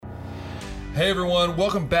Hey everyone,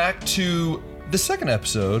 welcome back to the second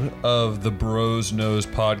episode of the Bros Knows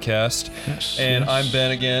podcast. Yes, and yes. I'm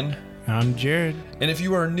Ben again. I'm Jared. And if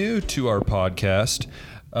you are new to our podcast,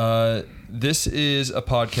 this is a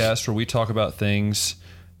podcast where we talk about things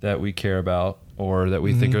that we care about or that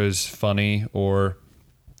we think is funny or,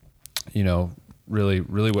 you know, really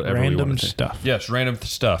whatever we want Random to stuff. Yes, random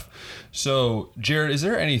stuff. So, Jared, is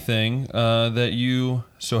there anything that you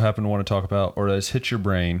so happen to want to talk about or that's hit your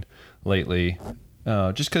brain lately?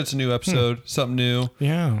 Just because it's a new episode, something new.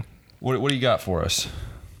 Yeah. What do you got for us?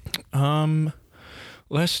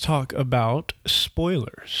 Let's talk about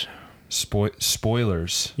spoilers.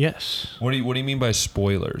 Spoilers. Yes. What do you mean by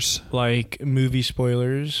spoilers? Like movie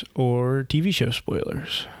spoilers or TV show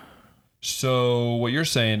spoilers. So what you're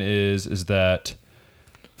saying is that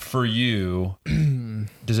for you,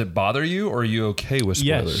 does it bother you or are you okay with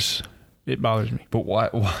spoilers? Yes. It bothers me. But why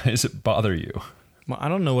does it bother you? Well, I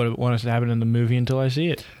don't know what wants to happen in the movie until I see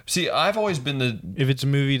it. See, I've always been If it's a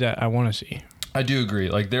movie that I want to see. I do agree.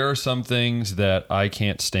 Like there are some things that I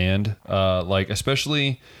can't stand. Like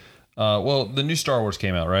especially, the new Star Wars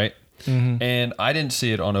came out, right? Mm-hmm. And I didn't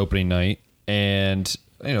see it on opening night. And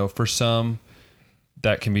you know, for some,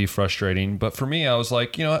 that can be frustrating. But for me, I was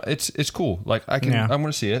like, you know, it's cool. Like I'm going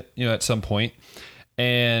to see it, you know, at some point.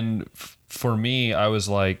 And for me, I was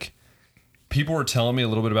like, people were telling me a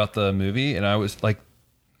little bit about the movie, and I was like,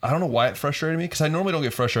 I don't know why it frustrated me, because I normally don't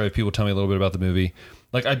get frustrated if people tell me a little bit about the movie.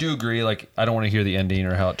 Like, I do agree, like, I don't want to hear the ending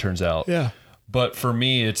or how it turns out. Yeah. But for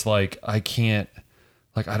me, it's like, I can't,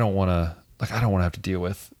 like, I don't want to have to deal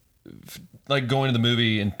with, like, going to the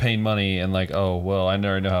movie and paying money and, like, oh, well, I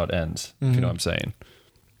never know how it ends, if you know what I'm saying.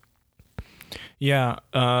 Yeah.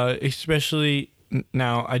 Especially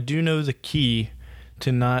now, I do know the key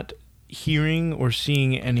to not hearing or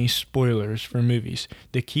seeing any spoilers for movies.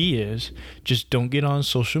 The key is just don't get on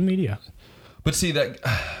social media. But see that,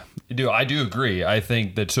 I do agree. I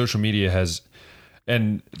think that social media has,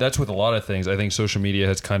 and that's with a lot of things. I think social media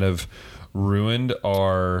has kind of ruined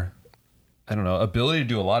our, I don't know, ability to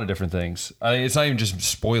do a lot of different things. It's not even just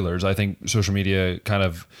spoilers. I think social media kind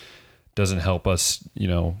of doesn't help us, you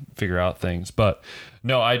know, figure out things. But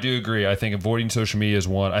no, I do agree. I think avoiding social media is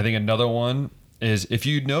one. I think another one is if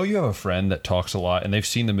you know you have a friend that talks a lot and they've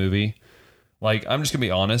seen the movie, like I'm just gonna be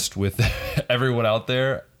honest with everyone out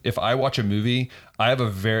there. If I watch a movie,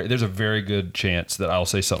 there's a very good chance that I'll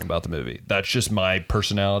say something about the movie. That's just my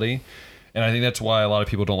personality. And I think that's why a lot of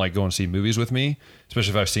people don't like going to see movies with me, especially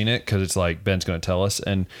if I've seen it, because it's like Ben's gonna tell us.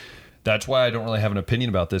 And that's why I don't really have an opinion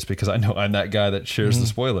about this, because I know I'm that guy that shares the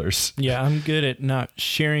spoilers. Yeah, I'm good at not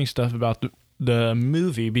sharing stuff about the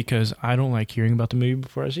movie because I don't like hearing about the movie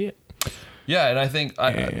before I see it. Yeah, and I think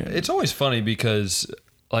it's always funny because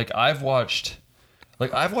like I've watched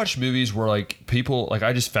movies where like people, like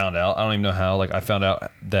I just found out, I don't even know how, like I found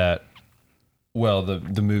out that, well,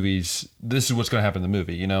 the movies, this is what's going to happen in the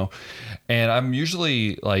movie, you know? And I'm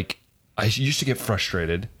usually like, I used to get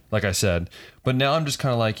frustrated, like I said, but now I'm just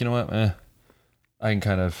kind of like, you know what, I can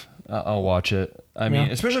kind of, I'll watch it. I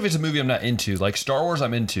mean, especially if it's a movie I'm not into, like Star Wars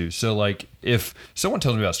I'm into. So like if someone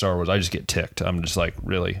tells me about Star Wars, I just get ticked. I'm just like,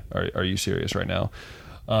 really? Are you serious right now?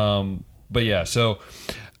 But yeah, so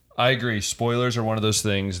I agree. Spoilers are one of those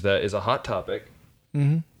things that is a hot topic,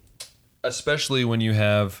 especially when you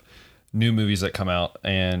have new movies that come out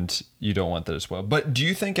and you don't want that as well. But do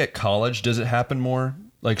you think at college, does it happen more?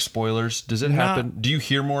 Like spoilers, does it happen? Do you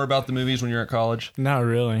hear more about the movies when you're at college? Not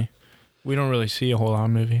really. We don't really see a whole lot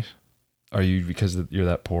of movies. Are you because you're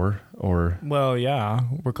that poor, or? Well, yeah,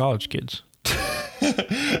 we're college kids.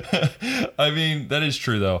 I mean, that is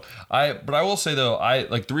true though. But I will say though,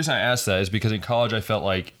 like the reason I asked that is because in college I felt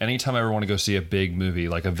like anytime I ever want to go see a big movie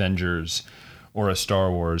like Avengers or a Star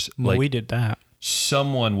Wars, well, we did that.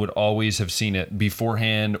 Someone would always have seen it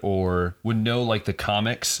beforehand or would know like the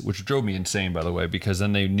comics, which drove me insane by the way, because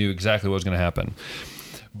then they knew exactly what was going to happen.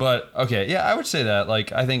 But okay, yeah, I would say that.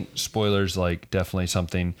 Like, I think spoilers, like, definitely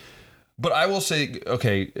something. But I will say,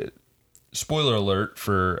 okay, spoiler alert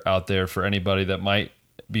for out there for anybody that might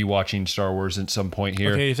be watching Star Wars at some point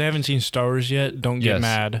here. Okay, if they haven't seen Star Wars yet, don't get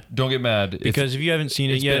mad. Don't get mad. Because if you haven't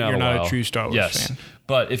seen it yet, you're not a true Star Wars fan.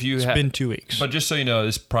 But if you It's been 2 weeks. But just so you know,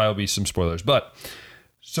 this probably will be some spoilers. But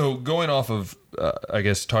so going off of, I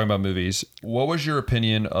guess, talking about movies, what was your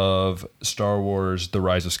opinion of Star Wars: The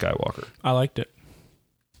Rise of Skywalker? I liked it.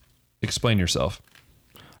 Explain yourself.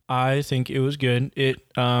 I think it was good. It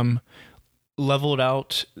leveled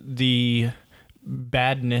out the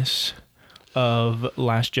badness of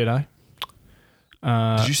Last Jedi.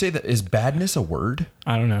 Did you say that? Is badness a word?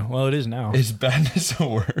 I don't know. Well, it is now. Is badness a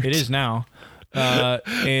word? It is now.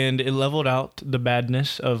 And it leveled out the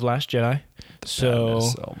badness of Last Jedi. So,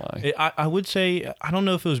 oh my. I would say, I don't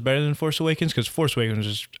know if it was better than Force Awakens, because Force Awakens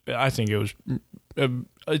is, I think it was,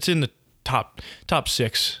 it's in the top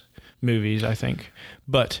 6 movies, I think.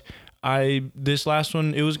 But this last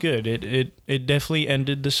one, it was good. It definitely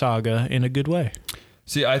ended the saga in a good way.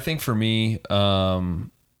 See, I think for me,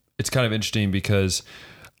 it's kind of interesting because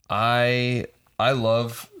I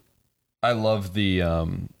love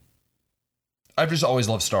the I've just always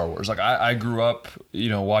loved Star Wars. Like I grew up,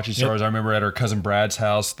 watching Star Wars. I remember at our cousin Brad's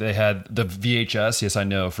house, they had the VHS. Yes, I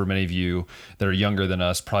know for many of you that are younger than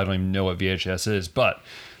us probably don't even know what VHS is, but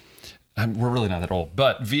we're really not that old.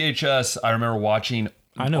 But VHS, I remember watching.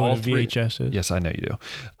 I know what VHS is. Yes, I know you do.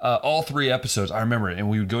 All 3 episodes, I remember it, and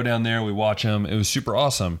we would go down there, we watch them. It was super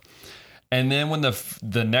awesome. And then when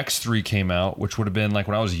the next 3 came out, which would have been like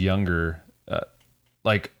when I was younger,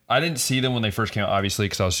 like I didn't see them when they first came out, obviously,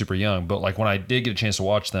 because I was super young. But like when I did get a chance to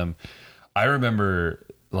watch them, I remember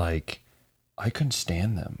like I couldn't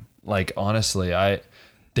stand them. Like honestly,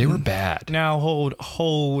 they were bad. Now hold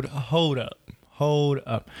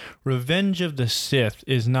up. Revenge of the Sith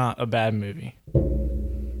is not a bad movie.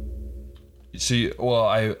 See, well,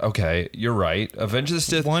 okay, you're right. Avengers of the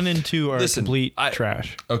Sith 1 and 2 are complete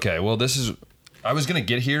trash. Okay, well, I was gonna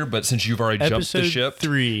get here, but since you've already jumped the ship,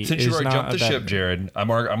 3 since you've already jumped the ship, Jared, I'm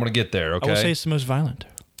gonna get there. Okay, I would say it's the most violent.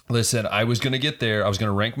 Listen, I was gonna get there. I was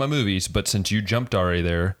gonna rank my movies, but since you jumped already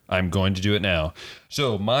there, I'm going to do it now.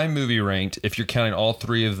 So my movie ranked, if you're counting all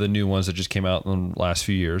 3 of the new ones that just came out in the last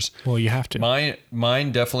few years. Well, you have to.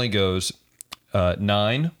 Mine definitely goes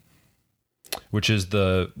 9, which is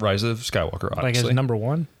the Rise of Skywalker. Obviously. Like as number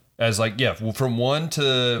 1. As like, yeah, from 1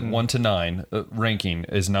 to 9 ranking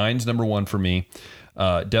is 9's number 1 for me.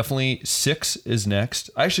 Definitely 6 is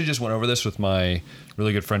next. I actually just went over this with my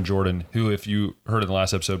really good friend Jordan, who, if you heard in the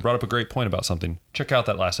last episode, brought up a great point about something. Check out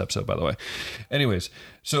that last episode, by the way. Anyways,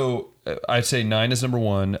 so I'd say 9 is number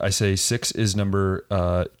 1. I say 6 is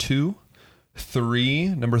number 2. 3,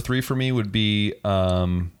 number 3 for me would be 3.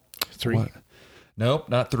 What? Nope,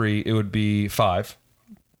 not 3. It would be 5.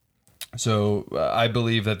 So I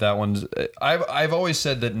believe that one's. I've always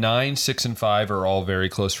said that 9, 6, and 5 are all very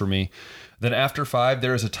close for me. Then after 5,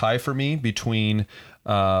 there is a tie for me between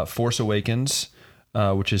Force Awakens,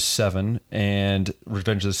 which is 7, and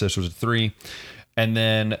Revenge of the Sith was 3. And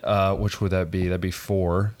then which would that be? That'd be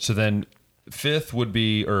 4. So then 5th would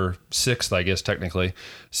be, or 6th, I guess technically.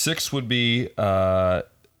 6th would be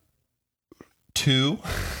 2.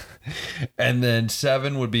 And then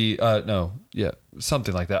 7 would be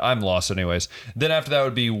something like that. I'm lost anyways. Then after that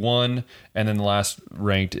would be 1, and then the last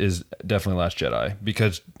ranked is definitely Last Jedi,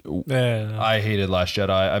 because I hated Last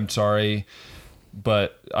Jedi. I'm sorry,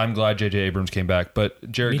 but I'm glad J.J. Abrams came back.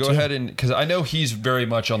 But Jared, go ahead, and because I know he's very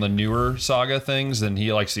much on the newer saga things, and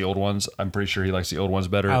he likes the old ones. I'm pretty sure he likes the old ones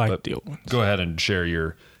better. I like the old ones. Go ahead and share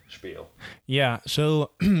your spiel. Yeah.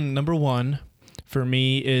 So number 1 for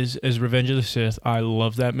me is Revenge of the Sith. I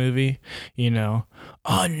love that movie.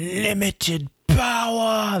 Unlimited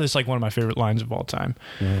power. That's like one of my favorite lines of all time.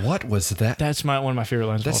 What was that? That's one of my favorite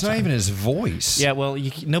lines of all time. That's not even his voice. Yeah, well,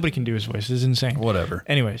 nobody can do his voice. It's insane. Whatever.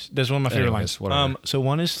 Anyways, that's one of my favorite lines. Whatever. So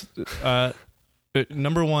one is,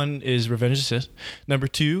 number 1 is Revenge of the Sith. Number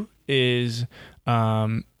 2 is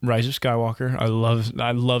Rise of Skywalker.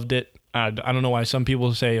 I loved it. I don't know why some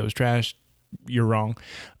people say it was trash. You're wrong.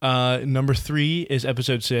 Number 3 is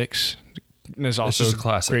Episode 6. It's also a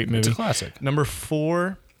classic. Great movie. It's a classic. Number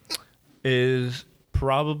 4 is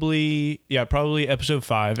probably Episode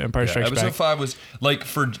 5, Empire Strikes Back. Episode 5 was like,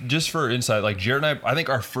 for insight, like Jared and I think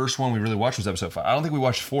our first one we really watched was Episode 5. I don't think we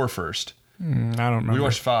watched 4 first. I don't remember. We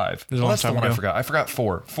watched 5. Well, that's the one I forgot. I forgot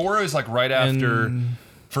 4. 4 is like right after.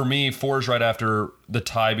 For me, 4 is right after the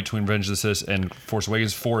tie between Revenge of the Sith and Force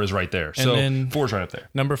Awakens. 4 is right there. So 4 is right up there.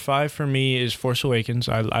 Number 5 for me is Force Awakens.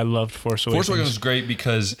 I loved Force Awakens. Force Awakens was great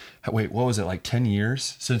because, wait, what was it, like 10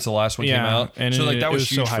 years since the last one came out? And so like that was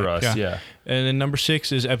huge for us. Yeah. And then number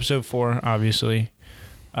 6 is Episode 4, obviously.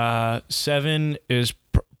 7 is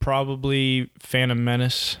probably Phantom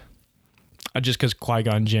Menace. Just because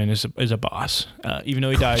Qui-Gon Jinn is a boss. Even though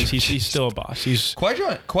he dies, he's still a boss.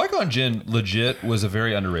 Qui-Gon Jinn legit was a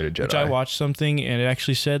very underrated Jedi. Which I watched something, and it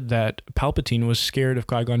actually said that Palpatine was scared of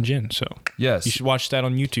Qui-Gon Jinn. So yes, you should watch that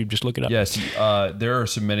on YouTube. Just look it up. Yes, there are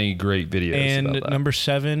so many great videos. And about that. Number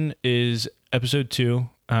 7 is Episode 2.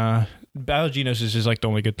 Battle of Geonosis is like the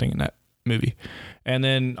only good thing in that movie. And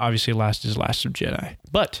then obviously last is Last of Jedi.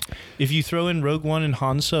 But if you throw in Rogue One and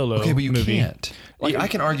Han Solo, okay, but you can't. Like, I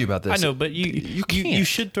can argue about this. I know, but you can't. You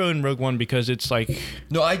should throw in Rogue One because it's like.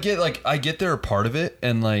 No, I get they're a part of it,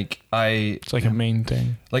 and it's like a main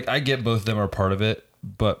thing. Like I get both of them are part of it,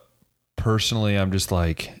 but personally, I'm just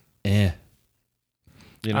like,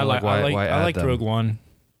 You know, why I add liked them? Rogue One.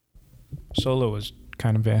 Solo was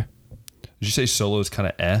kind of Did you say Solo is kind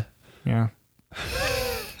of eh? Yeah.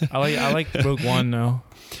 I like Rogue One though.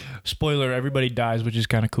 Spoiler: everybody dies, which is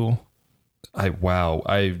kind of cool.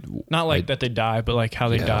 Not like that they die, but like how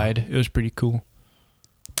they died. It was pretty cool.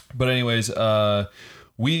 But anyways,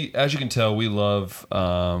 we, as you can tell, we love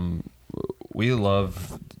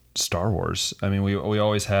Star Wars. I mean, we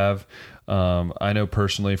always have. I know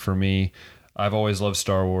personally for me, I've always loved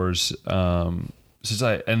Star Wars. I'm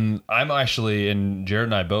actually, and Jared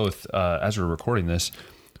and I both, as we're recording this,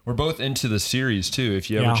 we're both into the series too. If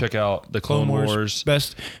you ever check out the Clone Wars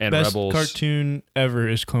best Rebels cartoon ever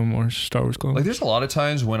is Clone Wars, Star Wars Clone Wars. Like, there's a lot of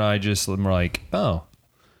times when I'm like, oh,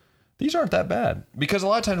 these aren't that bad. Because a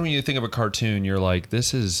lot of times when you think of a cartoon, you're like,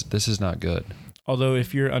 this is not good. Although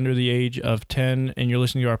if you're under the age of 10 and you're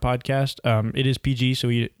listening to our podcast, it is PG, so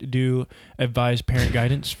we do advise parent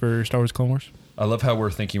guidance for Star Wars Clone Wars. I love how we're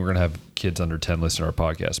thinking we're going to have kids under 10 listen to our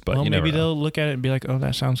podcast, but well, you never maybe know. they'll look at it and be like, oh,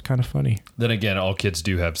 that sounds kind of funny. Then again, all kids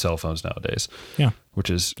do have cell phones nowadays. Yeah. Which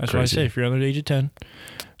is That's crazy. why I say if you're under the age of 10.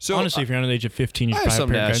 So honestly, if you're under the age of 15, you I should have probably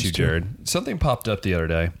something to have ask you, parent guidance Jared. Something popped up the other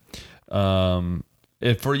day.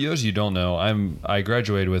 If for those you don't know, I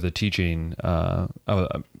graduated with a teaching. I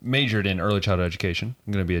majored in early childhood education.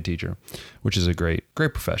 I'm going to be a teacher, which is a great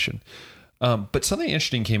profession. But something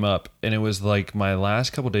interesting came up, and it was like my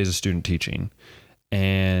last couple of days of student teaching,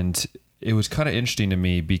 and it was kind of interesting to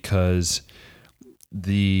me because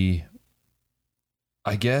I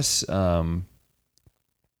guess I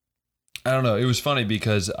don't know. It was funny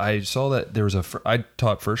because I saw that there was I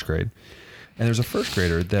taught first grade, and there's a first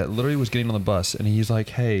grader that literally was getting on the bus, and he's like,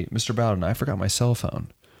 "Hey, Mr. Bowden, I forgot my cell phone."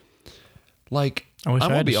 Like, I wish I I'm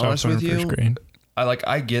gonna had be a cell honest phone with in first you. grade.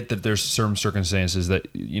 I get that there's certain circumstances that,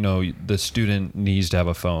 you know, the student needs to have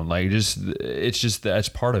a phone. Like, it's just that's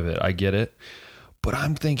part of it. I get it, but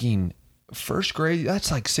I'm thinking first grade.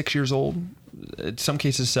 That's like 6 years old. In some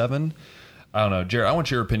cases 7. I don't know, Jared. I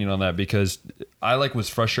want your opinion on that because I was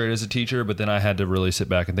frustrated as a teacher, but then I had to really sit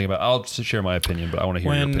back and think about. I'll share my opinion, but I want to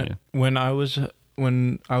hear your opinion. When I was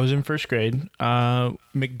in first grade,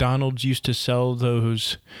 McDonald's used to sell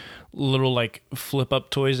those little like flip up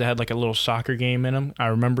toys that had like a little soccer game in them. I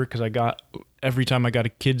remember because every time I got a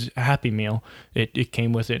kid's Happy Meal, it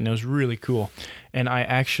came with it, and it was really cool. And I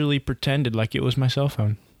actually pretended like it was my cell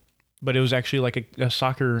phone, but it was actually like a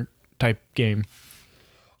soccer type game.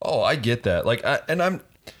 Oh, I get that. I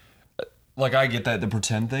get that, the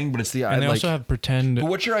pretend thing, but it's the and they also have pretend. But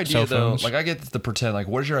what's your idea cell though? phones. Like, I get the pretend. Like,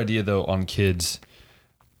 what is your idea though on kids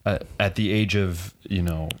at the age of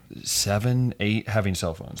 7, 8 having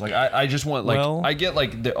cell phones? Like, I just want I get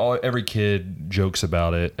every kid jokes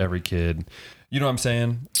about it. Every kid, you know what I'm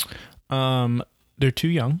saying? They're too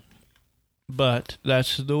young, but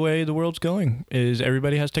that's the way the world's going. Is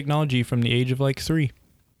everybody has technology from the age of like 3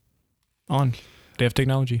 on. They have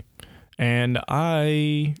technology, and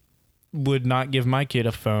I would not give my kid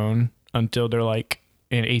a phone until they're like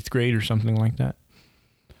in 8th grade or something like that.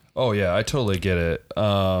 Oh yeah, I totally get it.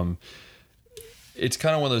 It's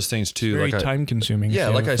kind of one of those things too. It's very time consuming. Yeah,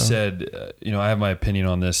 like I said, I have my opinion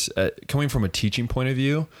on this. Coming from a teaching point of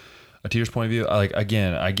view, a teacher's point of view, I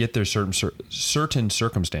get there's certain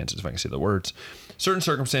circumstances, if I can say the words, certain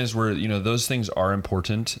circumstances where those things are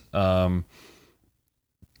important.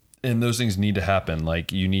 And those things need to happen.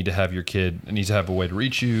 Like, you need to have your kid, it needs to have a way to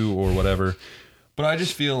reach you or whatever. But I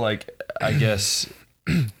just feel like, I guess,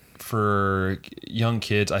 for young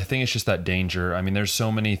kids, I think it's just that danger. I mean, there's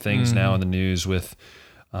so many things now in the news with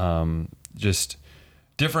just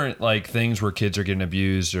different like things where kids are getting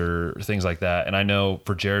abused or things like that. And I know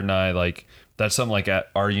for Jared and I, like, that's something like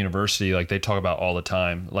at our university, like they talk about all the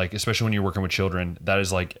time. Like, especially when you're working with children, that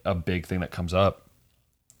is like a big thing that comes up.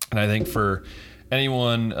 And I think for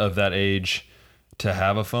anyone of that age to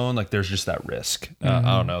have a phone, like, there's just that risk. I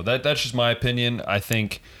don't know. That's just my opinion. I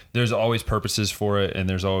think there's always purposes for it, and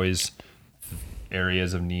there's always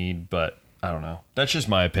areas of need, but I don't know. That's just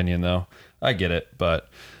my opinion, though. I get it, but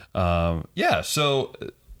yeah. So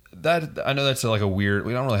that, I know that's like a weird.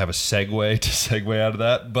 We don't really have a segue out of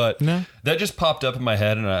that, but that just popped up in my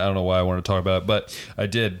head, and I don't know why I wanted to talk about it, but I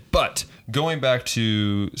did. But going back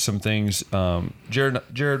to some things,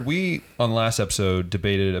 Jared, we on the last episode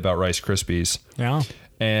debated about Rice Krispies. Yeah.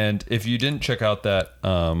 And if you didn't check out that,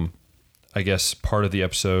 I guess, part of the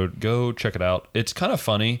episode, go check it out. It's kind of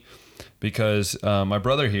funny because my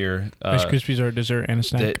brother here... Rice Krispies are a dessert and a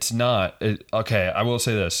snack. It's not. Okay, I will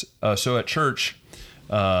say this. So at church,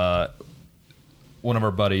 one of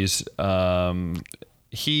our buddies,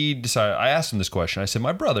 he decided... I asked him this question. I said,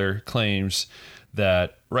 my brother claims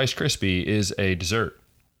that Rice Krispie is a dessert.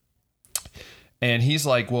 And he's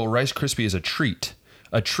like, well, Rice Krispie is a treat.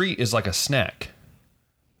 A treat is like a snack.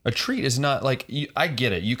 A treat is not like, I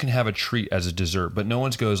get it. You can have a treat as a dessert, but no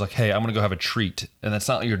one's goes like, hey, I'm going to go have a treat. And that's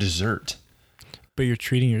not your dessert. But you're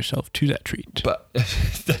treating yourself to that treat. But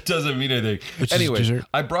that doesn't mean anything. Anyway,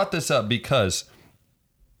 I brought this up because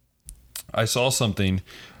I saw something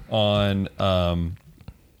on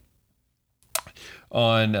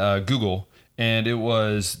Google, and it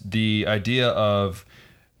was the idea of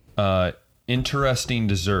interesting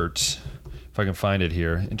desserts. If I can find it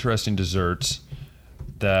here, interesting desserts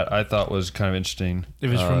that I thought was kind of interesting.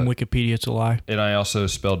 If it's from Wikipedia, it's a lie. And I also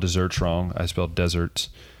spelled desserts wrong. I spelled deserts.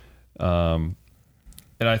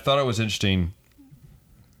 And I thought it was interesting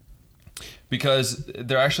because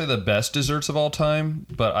they're actually the best desserts of all time,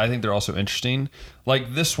 but I think they're also interesting.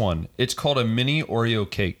 Like this one, it's called a mini Oreo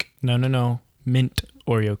cake. No. Mint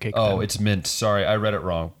Oreo cake. Oh, then. it's mint. Sorry, I read it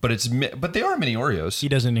wrong. But they are mini Oreos. He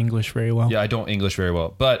doesn't English very well. Yeah, I don't English very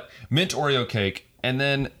well. But mint Oreo cake, and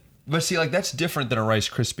then, but see, like that's different than a Rice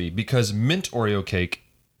Krispie because mint Oreo cake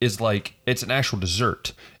is like, it's an actual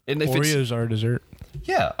dessert. And if Oreos are a dessert.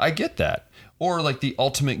 Yeah, I get that. Or like the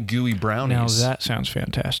ultimate gooey brownies. Now that sounds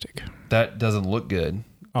fantastic. That doesn't look good,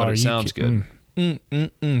 but it sounds good.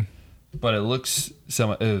 But it looks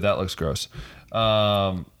that looks gross.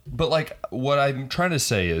 But like what I'm trying to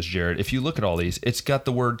say is, Jared, if you look at all these, it's got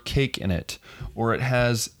the word cake in it, or it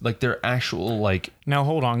has like their actual like. Now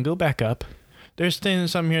hold on, go back up. There's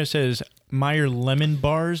something here that says Meyer lemon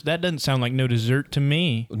bars. That doesn't sound like no dessert to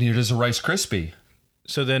me. Neither does a Rice Krispie.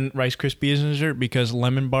 So then Rice Krispie is a dessert because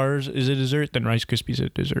lemon bars is a dessert. Then Rice Krispie is a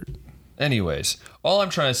dessert. Anyways, all I'm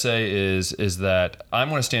trying to say is that I'm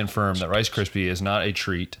going to stand firm that Rice Krispie is not a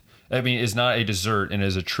treat. I mean, is not a dessert and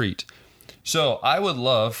is a treat. So I would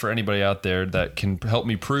love for anybody out there that can help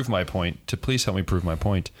me prove my point to please help me prove my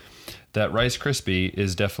point that Rice Krispie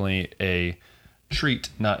is definitely a treat,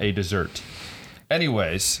 not a dessert.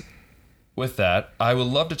 Anyways, with that, I would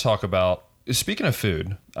love to talk about, speaking of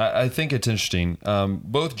food, I think it's interesting.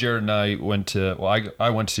 Both Jared and I went to, I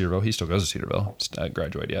went to Cedarville. He still goes to Cedarville. He's not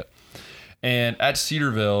graduated yet. And at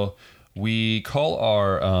Cedarville, we call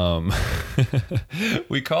our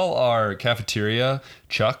cafeteria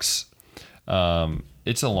Chuck's.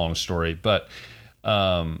 It's a long story, but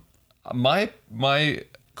my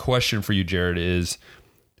question for you, Jared, is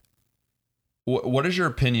what is your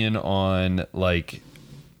opinion on like,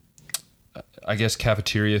 I guess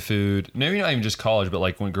cafeteria food? Maybe not even just college, but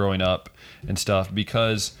like when growing up and stuff.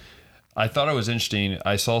 Because I thought it was interesting.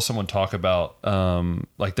 I saw someone talk about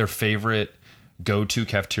like their favorite go-to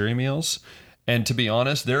cafeteria meals, and to be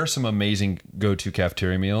honest, there are some amazing go-to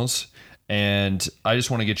cafeteria meals. And I just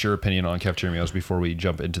want to get your opinion on cafeteria meals before we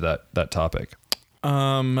jump into that topic.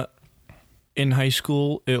 In high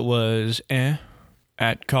school, it was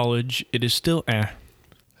At college, it is still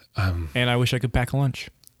and I wish I could pack a lunch.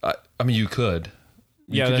 I mean, you could.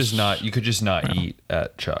 You could just not eat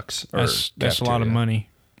at Chuck's. That's a lot of money.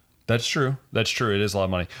 That's true. It is a lot of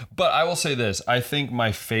money. But I will say this. I think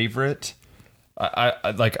my favorite,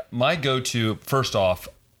 I like my go-to, first off,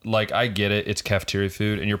 like I get it. It's cafeteria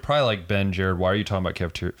food. And you're probably like, Ben, Jared, why are you talking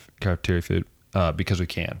about cafeteria food? Because we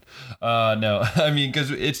can. No, I mean, because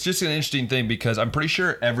it's just an interesting thing, because I'm pretty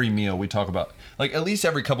sure every meal we talk about, like at least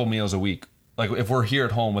every couple meals a week, like if we're here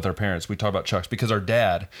at home with our parents, we talk about Chuck's, because our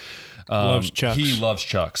dad loves Chuck's. He loves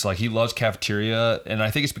Chuck's. Like he loves cafeteria. And I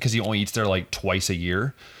think it's because he only eats there like twice a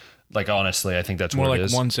year. Like, honestly, I think that's more what like it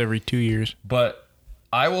is. Once every 2 years. But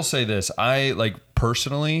I will say this. I like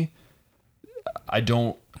personally, I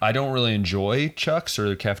don't really enjoy Chuck's or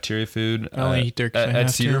the cafeteria food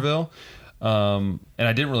at Cedarville. And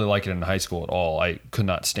I didn't really like it in high school at all. I could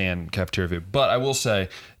not stand cafeteria food. But I will say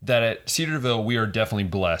that at Cedarville, we are definitely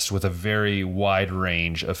blessed with a very wide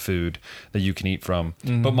range of food that you can eat from.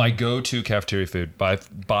 Mm-hmm. But my go-to cafeteria food,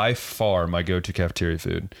 by far my go-to cafeteria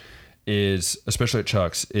food is, especially at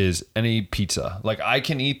Chuck's, is any pizza. Like I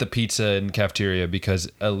can eat the pizza in cafeteria because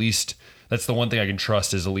at least that's the one thing I can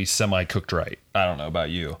trust is at least semi-cooked right. I don't know about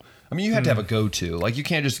you. I mean, you have to have a go-to. Like, you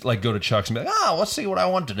can't just, like, go to Chuck's and be like, let's see what I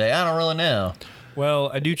want today. I don't really know. Well,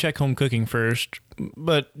 I do check home cooking first,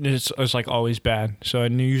 but it's like, always bad. So I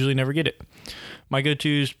usually never get it. My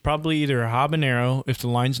go-to is probably either a habanero. If the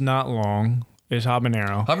line's not long, is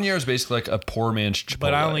habanero. Habanero is basically like a poor man's Chipotle.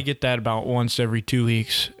 But I only get that about once every 2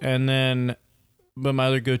 weeks. And then, but my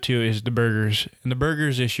other go-to is the burgers. And the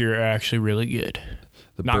burgers this year are actually really good.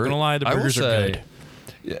 Not going to lie, the burgers are good.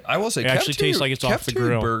 Yeah, I will say, it actually tastes like it's off the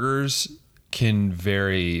grill. Burgers can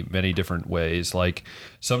vary many different ways. Like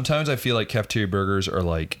sometimes I feel like cafeteria burgers are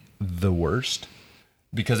like the worst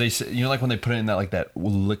because they, like when they put it in that like that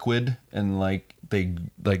liquid and like they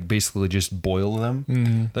like basically just boil them.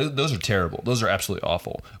 Mm-hmm. Those are terrible. Those are absolutely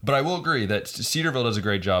awful. But I will agree that Cedarville does a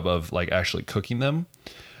great job of like actually cooking them.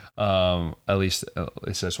 At least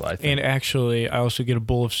that's what I think. And actually, I also get a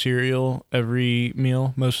bowl of cereal every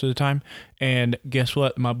meal most of the time. And guess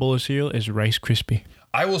what? My bowl of cereal is Rice Krispie.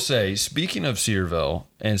 I will say, speaking of Cedarville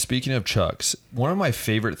and speaking of Chuck's, one of my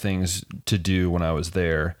favorite things to do when I was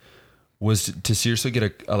there was to seriously get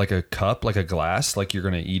a cup, like a glass, like you're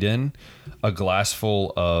going to eat in, a glass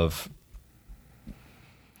full of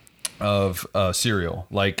cereal.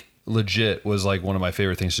 Like legit was like one of my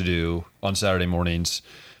favorite things to do on Saturday mornings,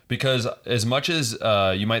 because as much as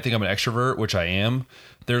you might think I'm an extrovert, which I am,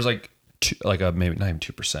 there's maybe not even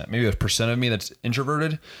 2%, maybe 1% of me that's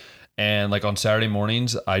introverted. And like on Saturday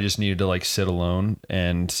mornings, I just needed to like sit alone,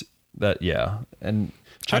 and and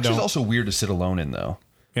Chuck's is also weird to sit alone in though.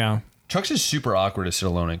 Yeah. Chuck's is super awkward to sit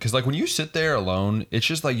alone in, because like when you sit there alone, it's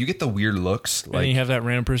just like you get the weird looks. Like, and you have that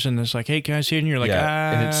random person that's like, "Hey, can I sit?" And you're like,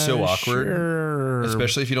 and it's so awkward, sure,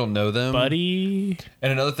 especially if you don't know them, buddy.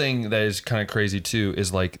 And another thing that is kind of crazy too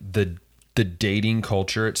is like the dating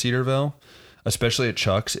culture at Cedarville, especially at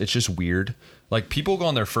Chuck's. It's just weird. Like people go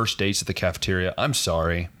on their first dates at the cafeteria. I'm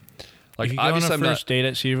sorry. Like, if you go on a first date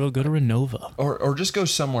at Cedarville, go to Renova. Or just go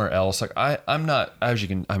somewhere else. Like I'm not, as you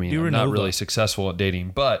can, I mean, I'm not really successful at dating,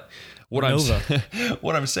 but what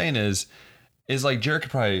I'm saying is like Jared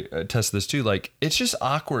could probably attest to this too. Like it's just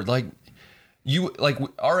awkward. Like you, like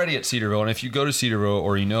already at Cedarville, and if you go to Cedarville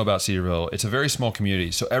or you know about Cedarville, it's a very small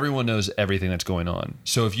community. So everyone knows everything that's going on.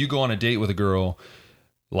 So if you go on a date with a girl,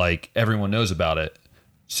 like everyone knows about it.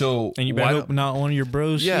 So and you better hope not one of your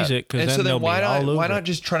bros sees it, because then they'll be all over. Why not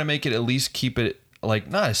just try to make it, at least keep it like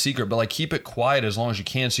not a secret, but like keep it quiet as long as you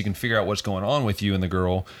can, so you can figure out what's going on with you and the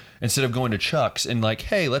girl, instead of going to Chuck's and like,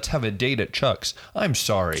 hey, let's have a date at Chuck's. I'm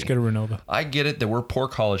sorry. Let's go to Renova. I get it that we're poor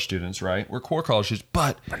college students, right? We're poor college students,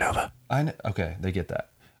 but Renova. Okay, they get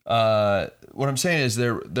that. What I'm saying is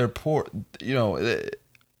they're poor. You know,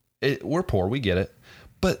 we're poor. We get it,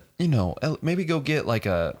 but you know, maybe go get like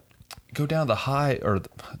go down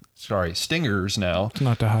the Stingers now. It's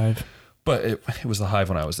not the Hive. But it was the Hive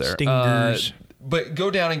when I was there. Stingers. But go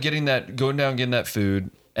down and getting that food,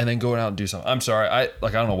 and then going out and do something. I'm sorry. I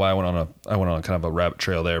don't know why I went on kind of a rabbit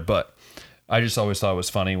trail there, but I just always thought it was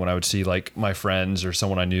funny when I would see like my friends or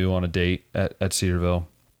someone I knew on a date at Cedarville.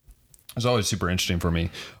 It was always super interesting for me.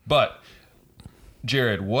 But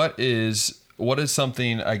Jared, what is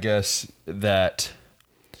something I guess at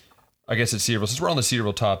Cedarville, since we're on the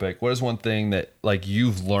Cedarville topic, what is one thing that like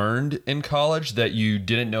you've learned in college that you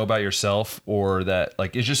didn't know about yourself, or that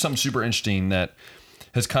like is just something super interesting that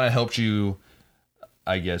has kind of helped you,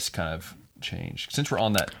 I guess, kind of change? Since we're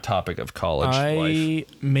on that topic of college life. I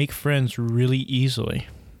make friends really easily.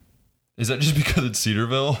 Is that just because it's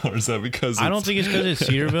Cedarville, or is that because I don't think it's because it's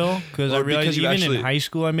Cedarville, because I realized even in high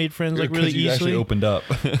school I made friends like really easily. You actually opened up.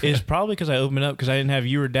 It's probably because I opened up, because I didn't have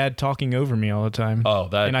you or Dad talking over me all the time. Oh,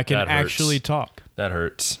 and I can actually talk. That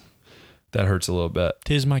hurts. That hurts a little bit.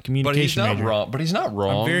 Tis my communication major. But he's not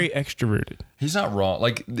wrong. I'm very extroverted. He's not wrong.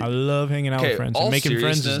 Like I love hanging out with friends. And making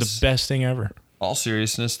friends is the best thing ever. All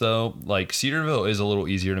seriousness though, like Cedarville is a little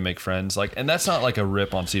easier to make friends. Like, and that's not like a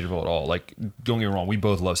rip on Cedarville at all. Like, don't get me wrong, we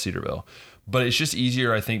both love Cedarville. But it's just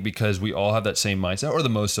easier, I think, because we all have that same mindset, or the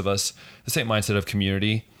most of us, the same mindset of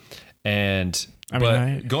community. And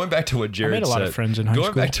going back to what Jared said, I made a lot of friends in high school.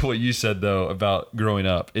 Going back to what you said though about growing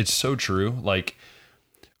up, it's so true. Like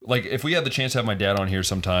if we had the chance to have my dad on here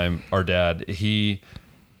sometime, our dad,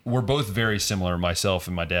 we're both very similar, myself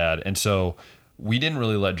and my dad, and so we didn't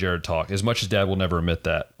really let Jared talk, as much as Dad will never admit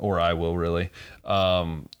that, or I will really.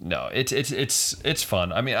 No, it's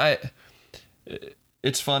fun. I mean,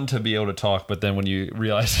 it's fun to be able to talk, but then when you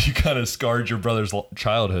realize you kind of scarred your brother's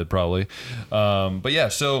childhood, probably. But yeah,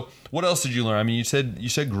 so what else did you learn? I mean, you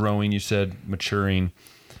said growing, you said maturing.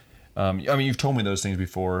 I mean, you've told me those things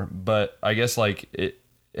before, but I guess like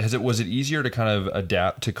was it easier to kind of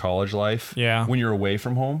adapt to college life? Yeah. When you're away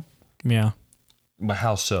from home? Yeah. But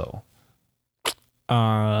how so?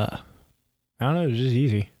 I don't know. It was just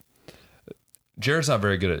easy. Jared's not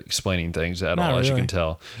very good at explaining things at all, as you can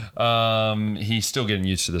tell. He's still getting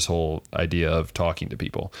used to this whole idea of talking to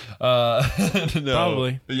people. No,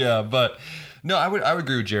 probably. Yeah, but no, I would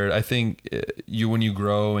agree with Jared. I think when you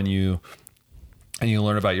grow and you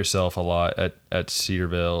learn about yourself a lot at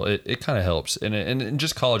Cedarville, it kind of helps, and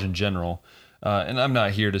just college in general. And I'm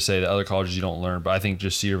not here to say that other colleges you don't learn, but I think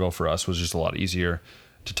just Cedarville for us was just a lot easier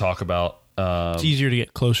to talk about It's easier to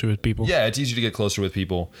get closer with people. Yeah, it's easier to get closer with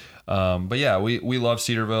people. But yeah, we love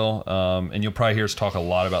Cedarville, and you'll probably hear us talk a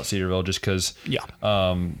lot about Cedarville just because. Yeah.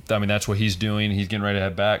 I mean, that's what he's doing. He's getting ready to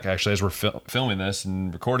head back. Actually, as we're filming this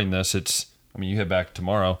and recording this, you head back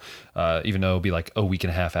tomorrow, even though it'll be like a week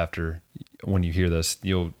and a half after when you hear this,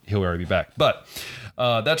 he'll already be back. But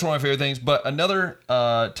that's one of my favorite things. But another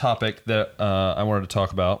topic that I wanted to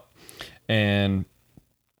talk about, and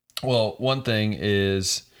well, one thing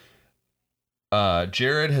is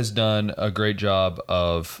Jared has done a great job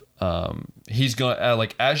of he's going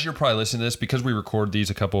like as you're probably listening to this, because we record these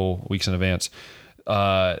a couple weeks in advance.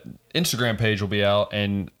 Instagram page will be out,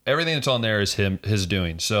 and everything that's on there is his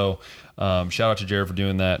doing. So shout out to Jared for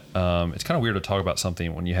doing that. It's kind of weird to talk about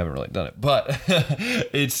something when you haven't really done it, but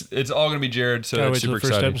it's all gonna be Jared. So it's super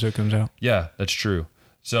exciting. First episode comes out. Yeah, that's true.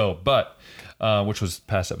 So, but which was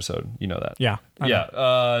past episode, you know that. Yeah. Yeah.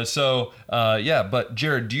 But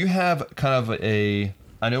Jared, do you have kind of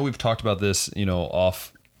I know we've talked about this,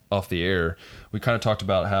 off the air. We kind of talked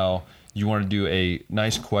about how you want to do a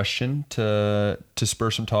nice question to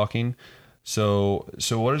spur some talking. So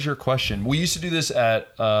what is your question? We used to do this at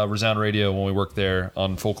Resound Radio when we worked there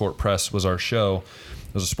on Full Court Press was our show.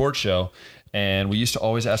 It was a sports show. And we used to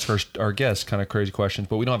always ask our guests kind of crazy questions,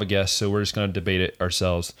 but we don't have a guest, so we're just going to debate it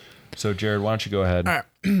ourselves. So Jared, why don't you go ahead? All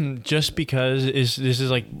right. Just because this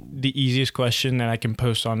is like the easiest question that I can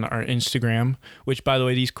post on our Instagram, which by the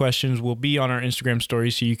way, these questions will be on our Instagram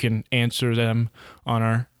story, so you can answer them on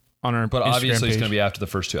our But Instagram obviously page. It's going to be after the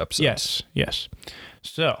first 2 episodes. Yes.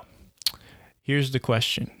 So here's the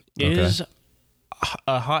question. Okay. Is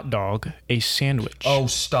a hot dog a sandwich? Oh,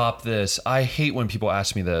 stop this. I hate when people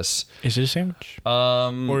ask me this. Is it a sandwich?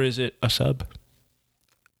 Or is it a sub?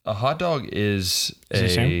 A hot dog is it a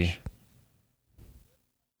sandwich?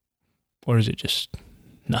 Or is it just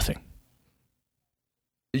nothing?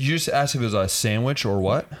 You just asked if it was a sandwich or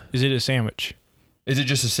what? Is it a sandwich? Is it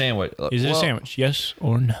just a sandwich? Is it a sandwich? Yes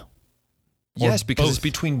or no? Yes, or because both. it's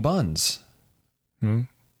between buns.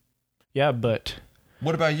 Yeah, but...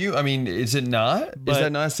 What about you? I mean, is it not? Is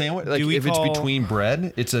that not a sandwich? Like, if it's between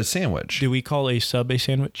bread, it's a sandwich. Do we call a sub a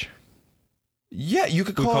sandwich? Yeah, you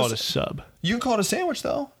could call it a sub. You can call it a sandwich,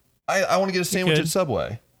 though. I want to get a sandwich at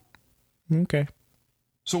Subway. Okay.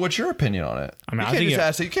 So what's your opinion on it? I mean, you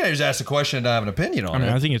can't just ask a question and not have an opinion on it.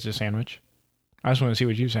 I think it's a sandwich. I just want to see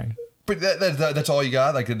what you're saying. But that's all you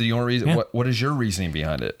got? Like, the only reason? Yeah. What is your reasoning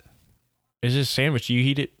behind it? It's a sandwich. You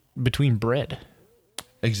eat it between bread.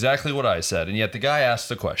 Exactly what I said, and yet the guy asked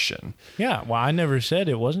the question. Yeah, well, I never said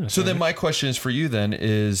it wasn't a sandwich. So then my question is for you then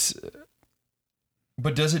is,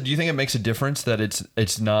 but do you think it makes a difference that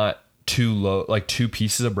it's not too low, like 2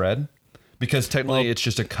 pieces of bread? Because technically it's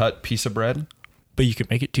just a cut piece of bread. But you can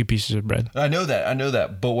make it 2 pieces of bread. I know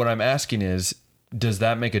that. But what I'm asking is, does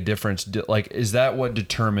that make a difference? Like, is that what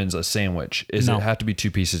determines a sandwich? It have to be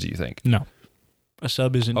 2 pieces, do you think? No. A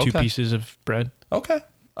sub isn't 2 pieces of bread. Okay.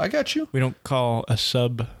 I got you. We don't call a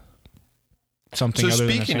sub something other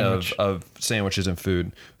than a sandwich. So speaking of sandwiches and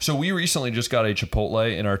food, so we recently just got a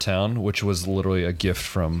Chipotle in our town, which was literally a gift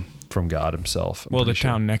from God himself. Well, the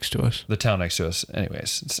town next to us. The town next to us.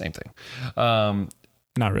 Anyways, same thing.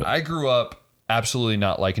 Not really. I grew up absolutely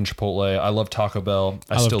not liking Chipotle. I love Taco Bell.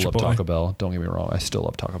 I still love Taco Bell. Don't get me wrong. I still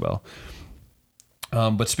love Taco Bell.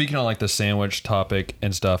 But speaking on like the sandwich topic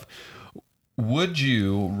and stuff, would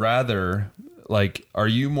you rather... Like, are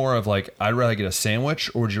you more of like, I'd rather get a sandwich,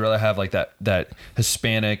 or would you rather have like that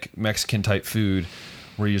Hispanic Mexican type food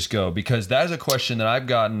where you just go? Because that is a question that I've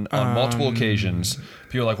gotten on multiple occasions.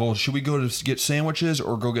 People are like, well, should we go to get sandwiches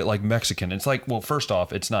or go get like Mexican? It's like, well, first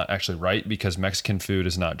off, it's not actually right, because Mexican food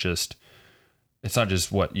is not just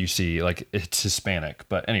what you see. Like, it's Hispanic.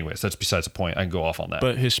 But anyways, that's besides the point. I can go off on that.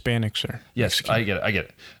 But Hispanics are yes, Mexican. I get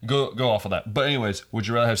it. Go off on that. But anyways, would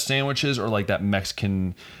you rather have sandwiches or like that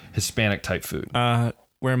Mexican Hispanic type food?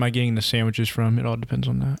 Where am I getting the sandwiches from? It all depends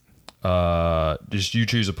on that. Just you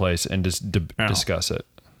choose a place and just discuss it.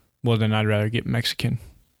 Well, then I'd rather get Mexican.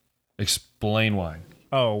 Explain why.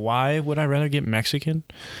 Oh, why would I rather get Mexican?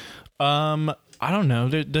 I don't know.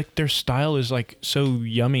 Their style is like so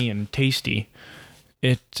yummy and tasty.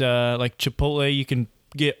 It like Chipotle, you can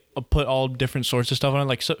put all different sorts of stuff on it.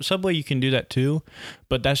 Like Subway, you can do that too,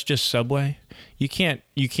 but that's just Subway. You can't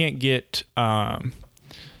get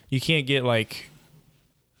like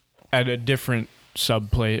at a different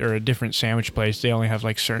sub place or a different sandwich place. They only have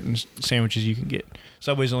like certain sandwiches you can get.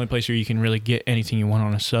 Subway's the only place where you can really get anything you want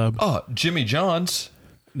on a sub. Oh, Jimmy John's.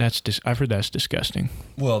 I've heard that's disgusting.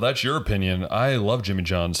 Well, that's your opinion. I love Jimmy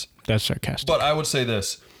John's. That's sarcastic. But I would say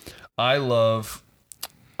this: I love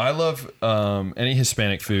any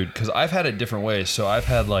Hispanic food because I've had it different ways. So I've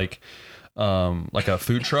had like like a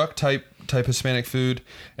food truck type Hispanic food,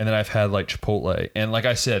 and then I've had like Chipotle. And like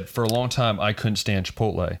I said, for a long time I couldn't stand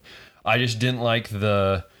Chipotle. I just didn't like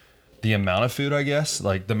the amount of food, I guess.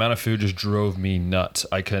 Like the amount of food just drove me nuts.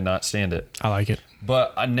 I could not stand it. I like it.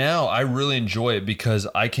 But now I really enjoy it because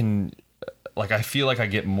I can, like, I feel like I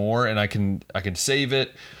get more and I can save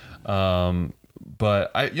it.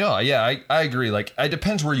 But I agree. Like, it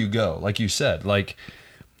depends where you go. Like you said, like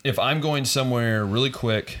if I'm going somewhere really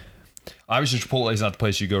quick, obviously Chipotle is not the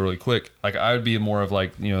place you go really quick. Like I would be more of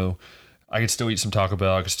like, I could still eat some Taco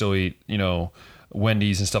Bell. I could still eat,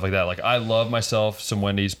 Wendy's and stuff like that. Like I love myself some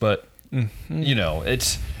Wendy's, but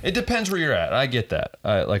it depends where you're at. I get that.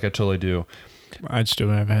 I totally do. I'd still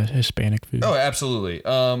have Hispanic food. Oh, absolutely.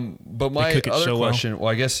 But my other question, well,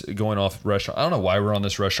 I guess going off restaurant, I don't know why we're on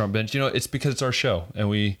this restaurant bench. It's because it's our show and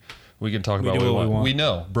we can talk about what we want. We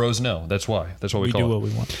know. Bros know. That's why. That's what we call it. We do what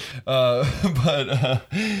we want. But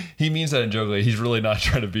he means that in jokingly. He's really not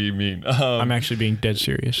trying to be mean. I'm actually being dead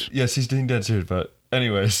serious. Yes, he's being dead serious. But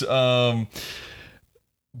anyways,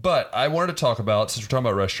 but I wanted to talk about, since we're talking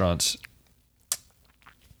about restaurants.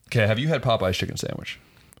 Okay, have you had Popeyes chicken sandwich?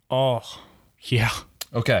 Oh, yeah.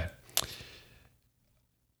 Okay.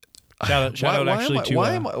 Shout out actually to...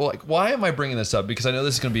 Why am I bringing this up? Because I know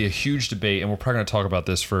this is going to be a huge debate, and we're probably going to talk about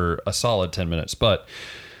this for a solid 10 minutes.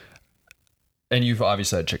 And you've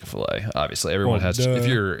obviously had Chick-Fil-A. Obviously, everyone has. Duh. If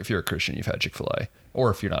you're a Christian, you've had Chick-Fil-A,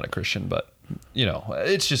 or if you're not a Christian, but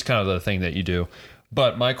it's just kind of the thing that you do.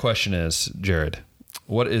 But my question is, Jared,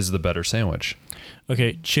 what is the better sandwich?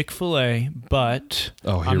 Okay, Chick-fil-A, but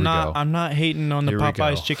I'm not hating on the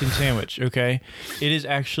Popeyes chicken sandwich, okay? It is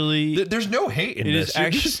actually... There's no hate in this. You're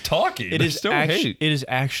just talking. There's no hate. It is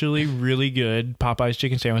actually really good, Popeyes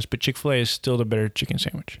chicken sandwich, but Chick-fil-A is still the better chicken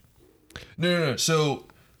sandwich. No. So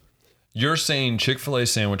you're saying Chick-fil-A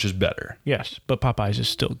sandwich is better? Yes, but Popeyes is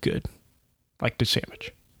still good, like the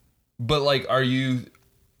sandwich. But like, are you...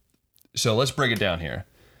 So let's break it down here.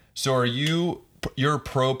 So you're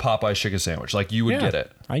pro Popeyes chicken sandwich. Like you would get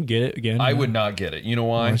it. I'd get it again. I would not get it. You know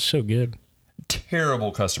why? Oh, it's so good.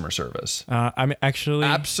 Terrible customer service. I'm actually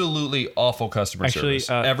absolutely awful customer service.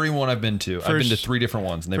 Everyone I've been to, I've been to 3 different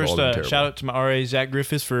ones, and they've all been terrible. Shout out to my RA Zach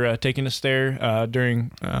Griffiths for taking us there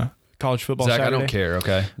during college football Zach, Saturday. I don't care.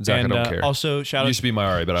 Okay, Zach, and, I don't care. Also, shout out used to be my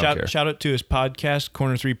RA, but I don't care. Shout out to his podcast,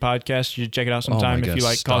 Corner 3 Podcast. You should check it out sometime if you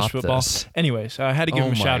like college football. This. Anyways, I had to give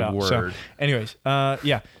him a shout out. So, anyways,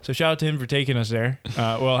 yeah. So shout out to him for taking us there.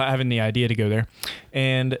 Having the idea to go there.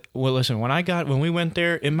 And listen, when we went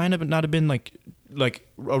there, it might have not have been like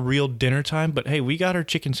a real dinner time, but hey, we got our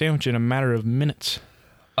chicken sandwich in a matter of minutes.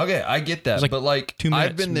 Okay, I get that, but like 2 minutes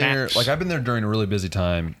I've been there, max. I've been there during a really busy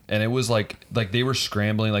time, and it was like they were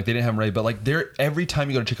scrambling, like they didn't have them ready. But like every time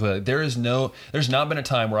you go to Chick-fil-A, there's not been a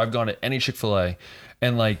time where I've gone to any Chick-fil-A,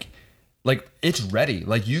 and like it's ready.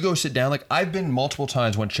 Like you go sit down. Like I've been multiple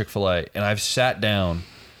times went to Chick-fil-A, and I've sat down,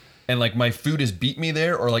 and like my food has beat me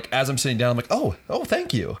there, or like as I'm sitting down, I'm like, oh,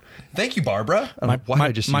 thank you, Barbara. Why did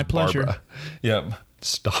I just my use Barbara? Pleasure. Yeah,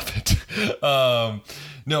 stop it.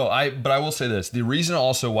 No, but I will say this. The reason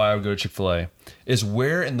also why I would go to Chick-fil-A is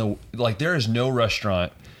where there is no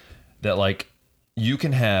restaurant that like you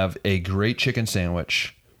can have a great chicken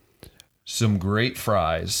sandwich, some great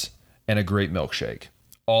fries, and a great milkshake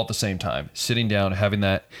all at the same time. Sitting down, having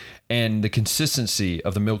that, and the consistency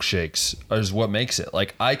of the milkshakes is what makes it.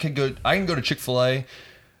 Like I can go to Chick-fil-A.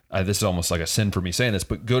 This is almost like a sin for me saying this,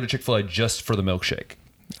 but go to Chick-fil-A just for the milkshake.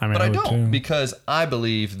 But I don't, because I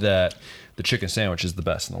believe that the chicken sandwich is the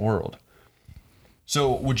best in the world.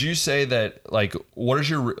 So would you say that, like, what is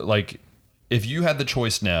your, like, if you had the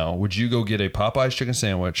choice now, would you go get a Popeyes chicken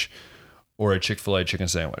sandwich or a Chick-fil-A chicken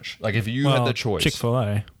sandwich? Like, if you had the choice.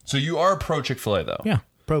 Chick-fil-A. So you are pro Chick-fil-A, though? Yeah,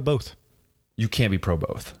 pro both. You can't be pro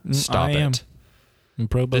both. Stop I it. am. I'm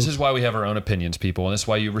pro both. This is why we have our own opinions, people, and this is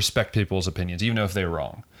why you respect people's opinions, even if they're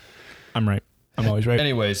wrong. I'm right. I'm always right.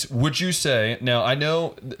 Anyways, would you say, now I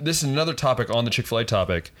know this is another topic on the Chick-fil-A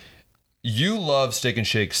topic. You love steak and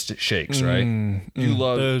shakes, right? You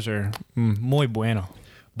love those are muy bueno.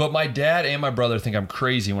 But my dad and my brother think I'm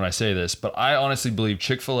crazy when I say this, but I honestly believe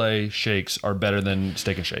Chick-fil-A shakes are better than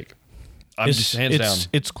steak and shake. Just hands down.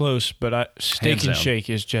 It's close, but steak and shake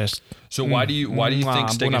is just. So why do you think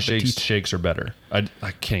steak and shakes are better? I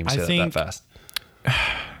can't even say that fast.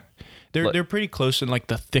 They're pretty close in like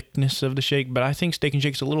the thickness of the shake, but I think steak and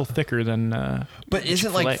shake's a little thicker than. But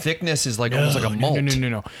isn't like thickness is like almost like a malt?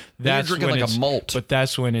 No. That's you're drinking like a malt. But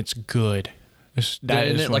that's when it's good. Isn't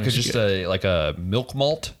it like a milk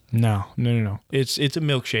malt? No. It's a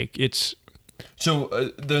milkshake. It's.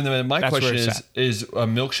 So then my question is a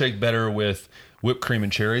milkshake better with whipped cream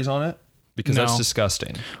and cherries on it? because that's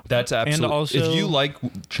disgusting. That's absolutely. And also, if you like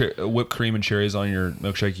whipped cream and cherries on your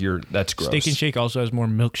milkshake, that's gross. Steak and Shake also has more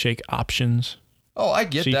milkshake options. Oh, I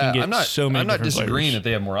get so that. I'm not disagreeing that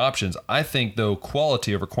they have more options. I think though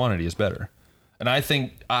quality over quantity is better. And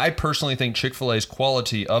I personally think Chick-fil-A's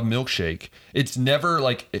quality of milkshake, it's never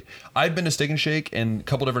like, I've been to Steak and Shake and a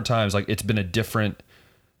couple different times, like it's been a different,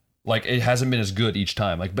 like it hasn't been as good each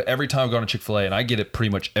time. Like, but every time I've gone to Chick-fil-A, and I get it pretty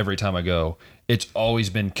much every time I go, it's always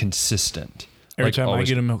been consistent. Every time I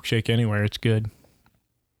get a milkshake anywhere, it's good.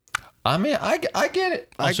 I mean, I get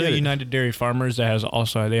it. Also, United Dairy Farmers they have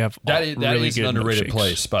that is an underrated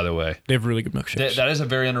place, by the way. They have really good milkshakes. That is a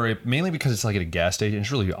very underrated, mainly because it's like at a gas station. It's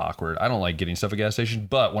really awkward. I don't like getting stuff at gas stations,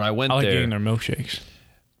 but when I went there, I like getting their milkshakes.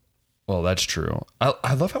 Well, that's true.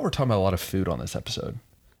 I love how we're talking about a lot of food on this episode.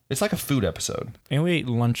 It's like a food episode. And we ate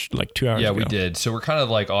lunch like 2 hours ago. Yeah, we did. So we're kind of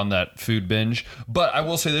like on that food binge. But I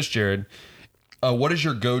will say this, Jared. What is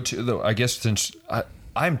your go-to, though? I guess since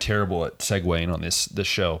I'm terrible at segueing on this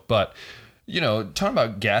show, but talking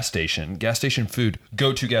about gas station food,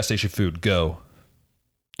 go-to gas station food, go.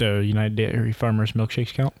 The United Dairy Farmers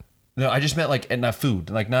milkshakes count? No, I just meant like not food,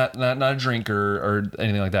 like not a drink or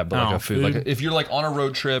anything like that, but like a food. Like if you're like on a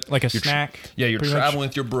road trip, like a snack. You're traveling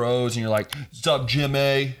with your bros, and you're like, "What's up,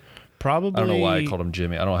 Jimmy?" Probably. I don't know why I called him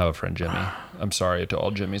Jimmy. I don't have a friend Jimmy. I'm sorry to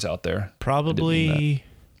all Jimmys out there. Probably.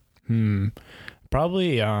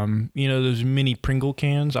 Probably, those mini Pringle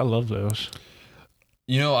cans. I love those.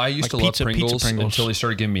 I used to love Pringles until they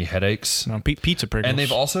started giving me headaches. No, pizza Pringles. And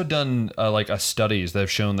they've also done studies that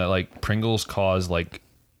have shown that like Pringles cause like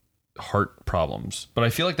heart problems. But I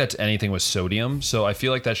feel like that's anything with sodium. So I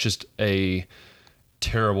feel like that's just a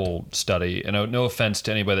terrible study. And no offense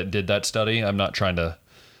to anybody that did that study. I'm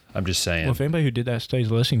just saying. Well, if anybody who did that study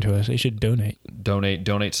is listening to us, they should donate.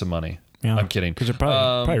 Donate some money. Yeah, I'm kidding. Because they're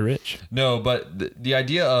probably rich. No, but the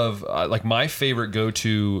idea of like my favorite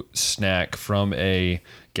go-to snack from a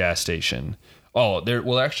gas station.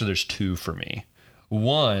 There's two for me.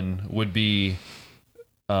 One would be,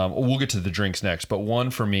 we'll get to the drinks next, but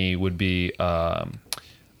one for me would be,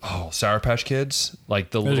 Sour Patch Kids,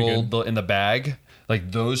 like the little in the bag.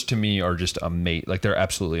 Like those to me are just amazing. Like they're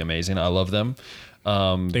absolutely amazing. I love them.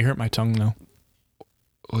 They hurt my tongue though.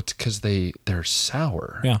 Well, it's because they're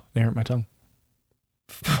sour. Yeah, they hurt my tongue.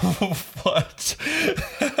 What?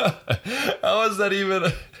 How is that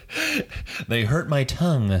even? They hurt my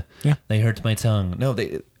tongue. Yeah, they hurt my tongue. No,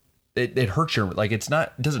 it hurts your it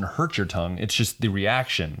doesn't hurt your tongue. It's just the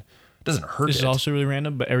reaction. It doesn't hurt. This is also really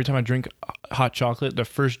random, but every time I drink hot chocolate, the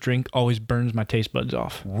first drink always burns my taste buds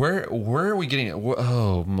off. Where are we getting it?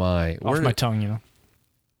 Oh my! Off my tongue,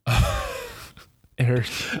 It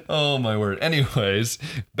hurts. Oh my word. Anyways,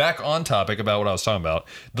 back on topic about what I was talking about.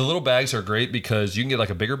 The little bags are great because you can get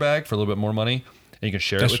like a bigger bag for a little bit more money and you can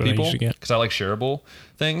share it with people. Because I like shareable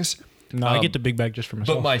things. No, I get the big bag just for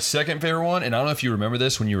myself. But my second favorite one, and I don't know if you remember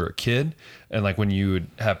this when you were a kid, and like when you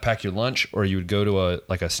would pack your lunch or you would go to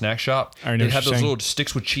a snack shop, they'd have those little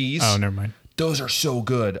sticks with cheese. Oh, never mind. Those are so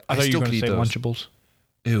good. I thought you were going to say Lunchables.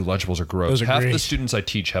 Ew, Lunchables are gross. Those are Half great. the students I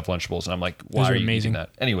teach have Lunchables, and I'm like, why are you eating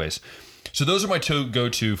that? Anyways. So those are my two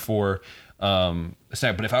go-to for a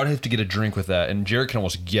snack. But if I would have to get a drink with that, and Jared can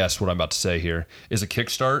almost guess what I'm about to say here, is a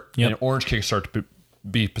Kickstart, an orange Kickstart to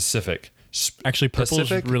be Pacific. Actually, purple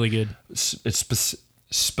is really good. It's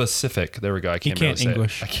specific. There we go. I can't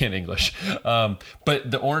English. I can't English. But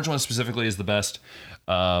the orange one specifically is the best.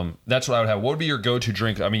 That's what I would have. What would be your go-to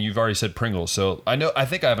drink? I mean, you've already said Pringles, so I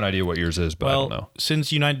think I have an idea what yours is, but I don't know.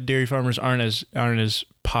 Since United Dairy Farmers aren't as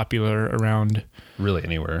popular around really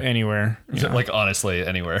anywhere. Like honestly,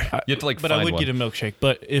 anywhere. You have to But I would get a milkshake.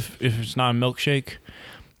 But if it's not a milkshake,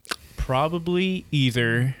 probably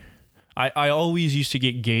either. I always used to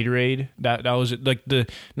get Gatorade. That was like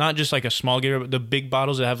not just like a small Gatorade, but the big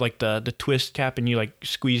bottles that have like the twist cap and you like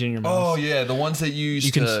squeeze in your mouth. Oh yeah, the ones that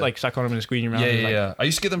you can like suck on them and squeeze in your mouth. Yeah. I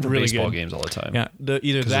used to get them for really baseball games all the time. Yeah,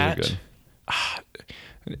 either that.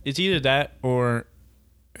 It's either that or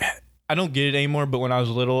I don't get it anymore. But when I was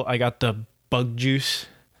little, I got the bug juice.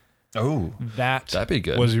 Oh, that'd be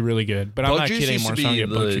good. Was really good. But I'm not kidding anymore. So I don't get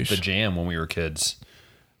bug juice. The jam when we were kids.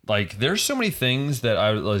 Like, there's so many things that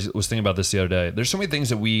I was thinking about this the other day. There's so many things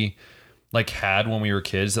that we like had when we were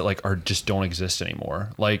kids that like just don't exist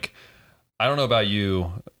anymore. Like, I don't know about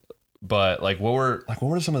you, but like, what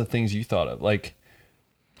were some of the things you thought of? Like,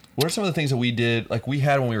 what are some of the things that we did, like we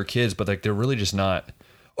had when we were kids, but like they're really just not.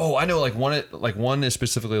 Oh, I know. One is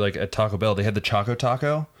specifically like at Taco Bell. They had the Choco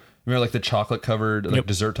Taco. Remember, like the chocolate covered like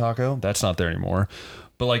dessert taco. That's not there anymore.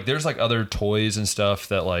 But like, there's like other toys and stuff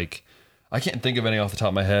that like. I can't think of any off the top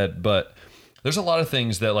of my head, but there's a lot of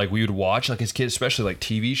things that like we would watch like as kids, especially like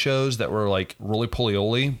TV shows that were like roly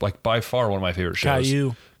poly, like by far one of my favorite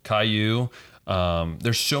shows. Caillou.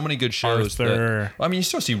 There's so many good shows. Arthur. I mean, you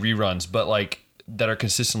still see reruns, but like that are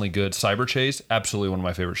consistently good. Cyber Chase, absolutely one of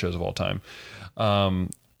my favorite shows of all time.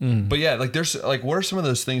 But yeah, like there's like, what are some of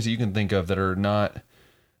those things that you can think of that are not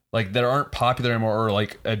like that aren't popular anymore, or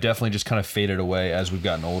like definitely just kind of faded away as we've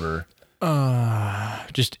gotten older?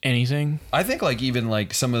 Just anything. I think like even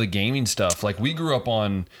like some of the gaming stuff. Like we grew up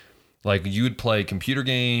on, like you would play computer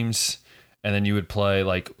games, and then you would play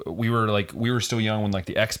like we were still young when like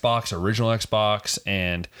the Xbox, original Xbox,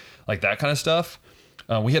 and like that kind of stuff.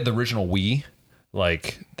 We had the original Wii.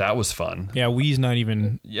 Like that was fun. Yeah, Wii's not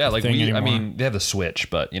even. Yeah, like Wii. Anymore. I mean, they have the Switch,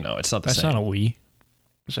 but you know, it's not the same. That's not a Wii.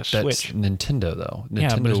 It's a Switch. That's Nintendo though. Nintendo,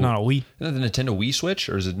 yeah, but it's not a Wii. Is it the Nintendo Wii Switch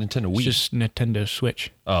or is it Nintendo Wii? It's just Nintendo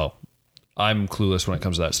Switch. Oh, I'm clueless when it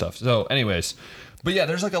comes to that stuff. So, anyways, but yeah,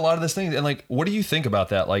 there's like a lot of this thing, and like, what do you think about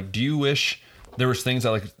that? Like, do you wish there was things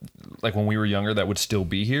that like when we were younger that would still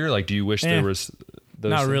be here? Like, do you wish there was?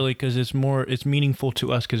 Not really, because it's meaningful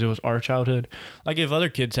to us because it was our childhood. Like if other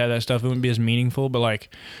kids had that stuff, it wouldn't be as meaningful. But like,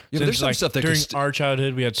 yeah, there's some stuff that during our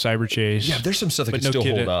childhood, we had Cyber Chase. Yeah, there's some stuff that could still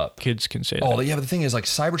hold up. Kids can say that. Oh, yeah, but the thing is, like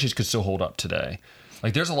Cyber Chase could still hold up today.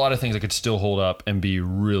 Like, there's a lot of things that could still hold up and be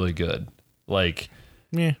really good. Like,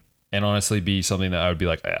 yeah, and honestly, be something that I would be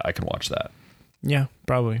like, I can watch that. Yeah,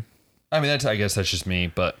 probably. I mean, I guess that's just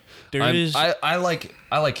me, but I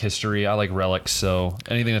like history. I like relics. So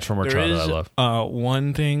anything that's from our childhood, I love.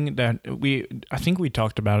 One thing that I think we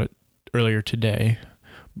talked about it earlier today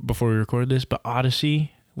before we recorded this, but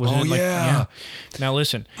Odyssey was. Oh, yeah. Now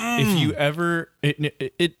listen, if you ever,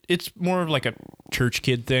 it's more of like a church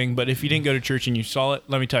kid thing. But if you didn't go to church and you saw it,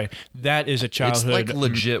 let me tell you, that is a childhood. It's like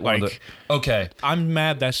legit. Okay, I'm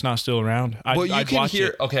mad that's not still around. Well, you can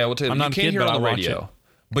hear. Okay, I will tell you. You can't hear it on the radio.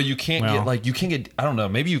 But you can't get I don't know,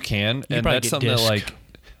 maybe you can. And that's something that like,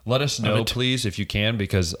 let us know, please, if you can,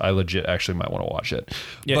 because I legit actually might want to watch it.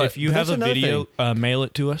 Yeah, but if you have a video, mail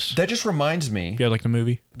it to us. That just reminds me. Yeah, like the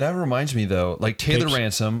movie. That reminds me, though, like Taylor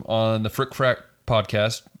Ransom on the Frick Frack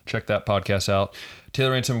podcast. Check that podcast out.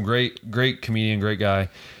 Taylor Ransom, great comedian, great guy.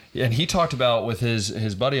 And he talked about, with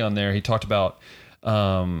his buddy on there, he talked about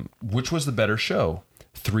which was the better show,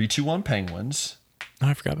 3-2-1 Penguins.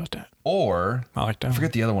 I forgot about that. Or I like that. I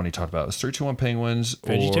forget the other one he talked about. It was 3-2-1 Penguins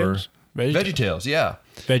VeggieTales? VeggieTales, yeah.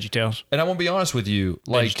 VeggieTales. And I won't be honest with you,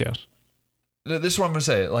 like VeggieTales. This is what I'm gonna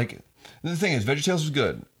say. Like the thing is, VeggieTales was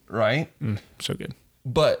good, right? So good.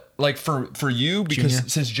 But like for you,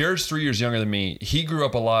 because since Jared's 3 years younger than me, he grew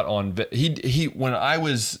up a lot on he when I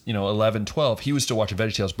was 11, 12, he was still watching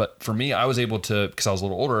VeggieTales. But for me, I was able to, because I was a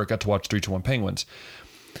little older, I got to watch 3-2-1 Penguins.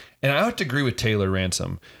 And I have to agree with Taylor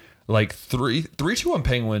Ransom. Like 3-2-1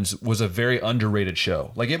 Penguins was a very underrated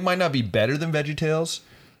show. Like it might not be better than VeggieTales,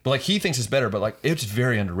 but like he thinks it's better, but like it's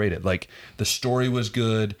very underrated. Like the story was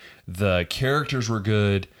good, the characters were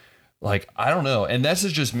good. Like I don't know, and this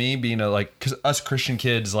is just me being because us Christian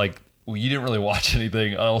kids, like you didn't really watch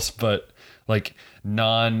anything else, but like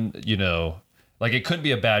like it couldn't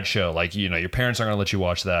be a bad show. Like your parents aren't gonna let you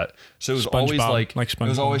watch that. So it was always like it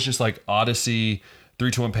was always just like Odyssey.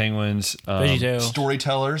 3-2-1 Penguins,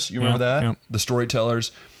 Storytellers. You remember that? Yeah. The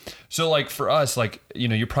Storytellers. So like for us, like,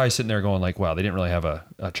 you're probably sitting there going like, wow, they didn't really have a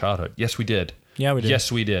childhood. Yes, we did. Yeah, we did.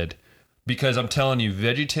 Yes, we did. Because I'm telling you,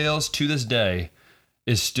 VeggieTales to this day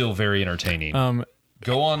is still very entertaining.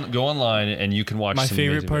 Go online and you can watch. My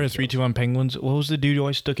favorite part of 3-2-1 Penguins. What was the dude who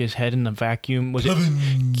always stuck his head in the vacuum? Was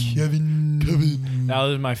Kevin? That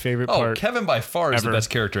was my favorite part. Kevin by far is the best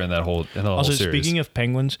character in the whole series. Also, speaking of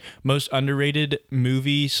Penguins, most underrated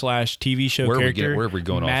movie / TV show character. Where are we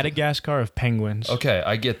going? Madagascar of Penguins. Okay,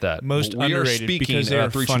 I get that. Most underrated because they are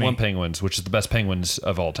 3-2-1 Penguins, which is the best penguins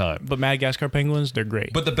of all time. But Madagascar Penguins, they're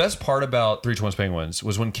great. But the best part about 3-2-1 Penguins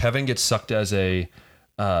was when Kevin gets sucked as a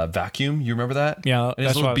vacuum. You remember that? Yeah, and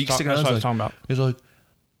his little beak sticking out. That's what I was talking about. He's like,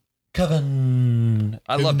 Kevin.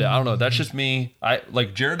 I loved it. I don't know. That's just me.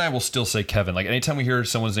 Jared and I will still say Kevin. Like anytime we hear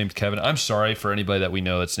someone's name's Kevin, I'm sorry for anybody that we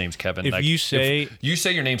know that's name's Kevin. If you say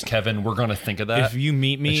your name's Kevin, we're gonna think of that. If you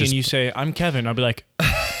meet me and you say I'm Kevin, I'll be like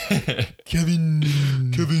Kevin.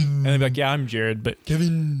 And they'll be like, yeah, I'm Jared, but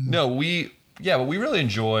Kevin. No, but we really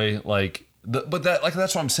enjoy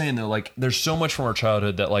that's what I'm saying though. Like there's so much from our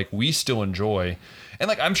childhood that like we still enjoy. And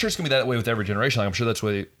like I'm sure it's gonna be that way with every generation. Like I'm sure that's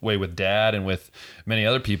way with Dad and with many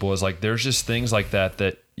other people. Is like there's just things like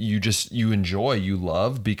that you enjoy, you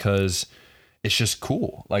love because it's just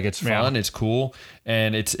cool. Like it's fun, it's cool,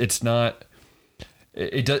 and it's not.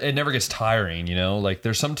 It never gets tiring. Like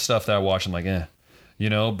there's some stuff that I watch and like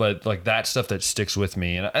but like that stuff that sticks with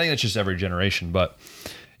me, and I think that's just every generation. But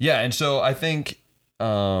yeah. And so I think,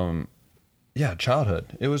 childhood.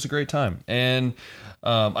 It was a great time. And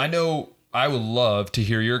I know I would love to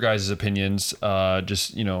hear your guys' opinions.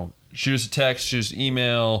 Just, shoot us a text, shoot us an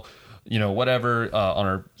email, whatever, on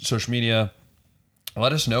our social media.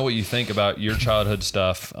 Let us know what you think about your childhood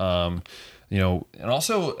stuff. And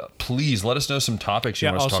also please let us know some topics you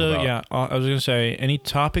want us to talk about. Yeah, I was going to say, any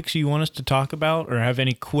topics you want us to talk about or have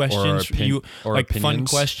any questions, or like opinions. Fun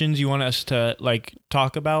questions you want us to like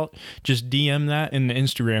talk about, just DM that in the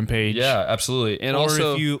Instagram page. Yeah, absolutely. And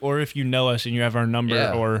if you know us and you have our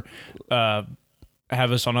number or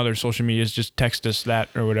have us on other social medias, just text us that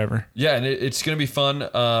or whatever. Yeah, and it's gonna be fun.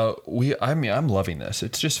 I'm loving this.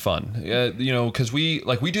 It's just fun. Because we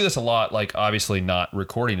do this a lot. Like, obviously not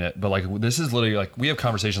recording it, but like this is literally like we have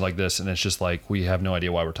conversations like this, and it's just like we have no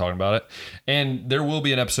idea why we're talking about it. And there will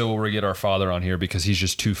be an episode where we get our father on here because he's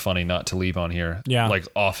just too funny not to leave on here. Yeah, like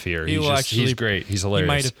off here. He's great. He's hilarious.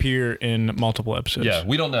 He might appear in multiple episodes. Yeah,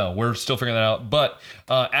 we don't know. We're still figuring that out. But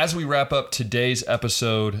as we wrap up today's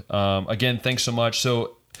episode, again, thanks so much.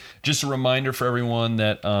 So just a reminder for everyone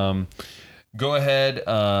that go ahead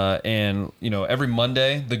and, every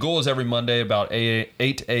Monday, the goal is every Monday about 8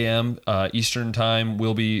 a.m. Eastern time,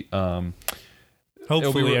 we'll be...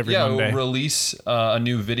 Hopefully every Monday. We'll release a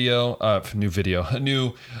new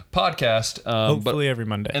podcast. Hopefully every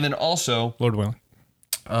Monday. And then also... Lord willing.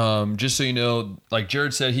 Just so you know, like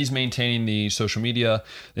Jared said, he's maintaining the social media,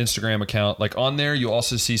 Instagram account. Like on there, you'll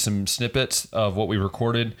also see some snippets of what we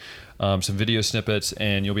recorded, some video snippets,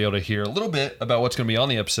 and you'll be able to hear a little bit about what's going to be on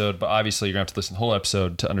the episode. But obviously, you're going to have to listen to the whole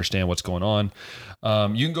episode to understand what's going on.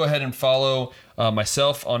 You can go ahead and follow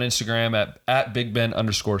myself on Instagram at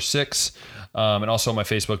BigBen_6, and also on my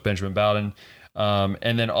Facebook, Benjamin Bowden.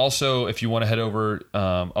 And then also, if you want to head over,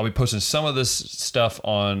 I'll be posting some of this stuff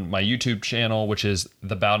on my YouTube channel, which is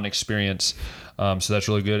The Bowden Experience. So that's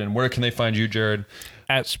really good. And where can they find you, Jared?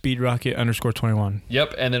 At speedrocket_21.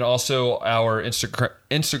 Yep. And then also our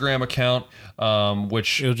Instagram account,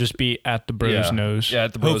 which it'll just be at the Bros Knows. Yeah,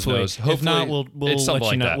 at the Bros Knows. Hopefully. If not, we'll let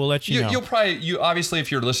you know. That. We'll let you know. You'll probably, obviously,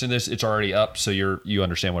 if you're listening to this, it's already up, so you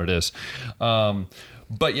understand what it is.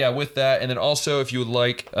 But yeah, with that, and then also if you would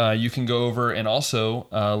like, you can go over and also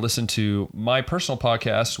listen to my personal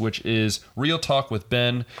podcast, which is Real Talk with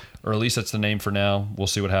Ben, or at least that's the name for now. We'll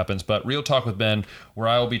see what happens. But Real Talk with Ben, where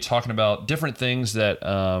I will be talking about different things that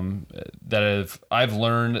I've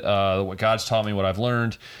learned, what God's taught me, what I've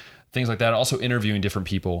learned, things like that. Also interviewing different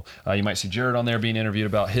people. You might see Jared on there being interviewed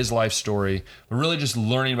about his life story, but really just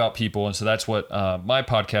learning about people. And so that's what my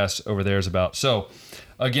podcast over there is about. So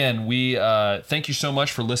again, we thank you so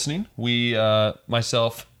much for listening.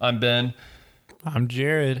 I'm Ben. I'm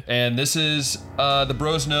Jared. And this is The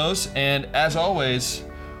Bros Knows. And as always,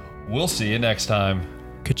 we'll see you next time.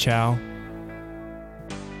 Ka-chow.